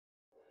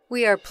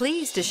We are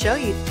pleased to show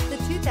you the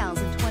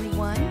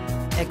 2021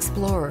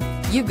 Explorer.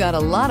 You've got a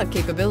lot of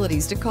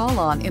capabilities to call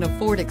on in a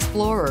Ford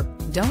Explorer.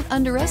 Don't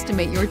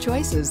underestimate your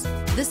choices.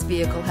 This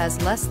vehicle has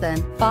less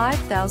than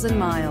 5,000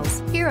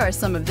 miles. Here are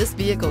some of this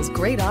vehicle's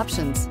great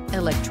options: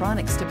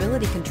 electronic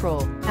stability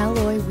control,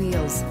 alloy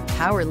wheels,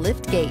 power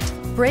lift gate,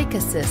 brake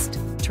assist,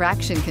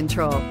 traction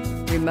control,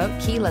 remote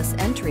keyless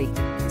entry,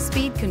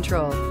 speed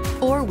control,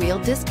 four-wheel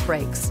disc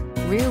brakes,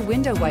 rear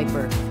window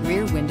wiper,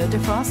 rear window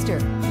defroster.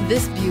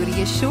 This beauty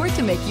is sure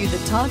to make you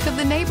the talk of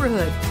the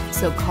neighborhood.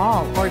 So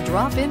call or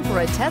drop in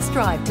for a test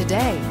drive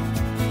today.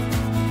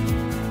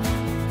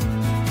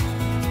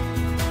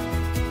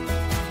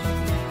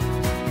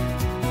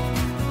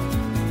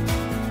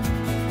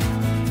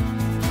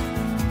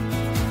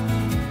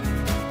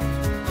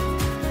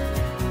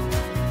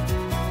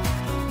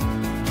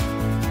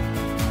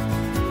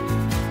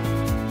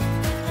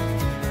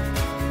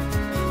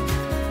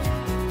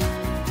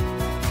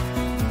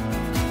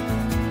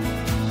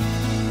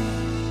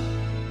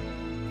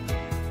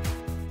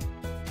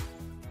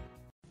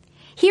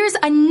 Here's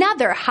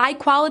another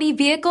high-quality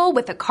vehicle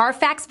with a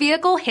Carfax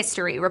Vehicle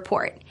History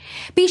Report.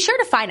 Be sure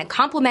to find a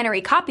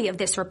complimentary copy of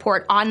this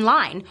report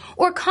online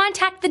or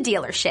contact the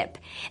dealership.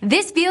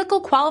 This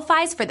vehicle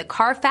qualifies for the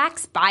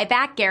Carfax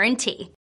Buyback Guarantee.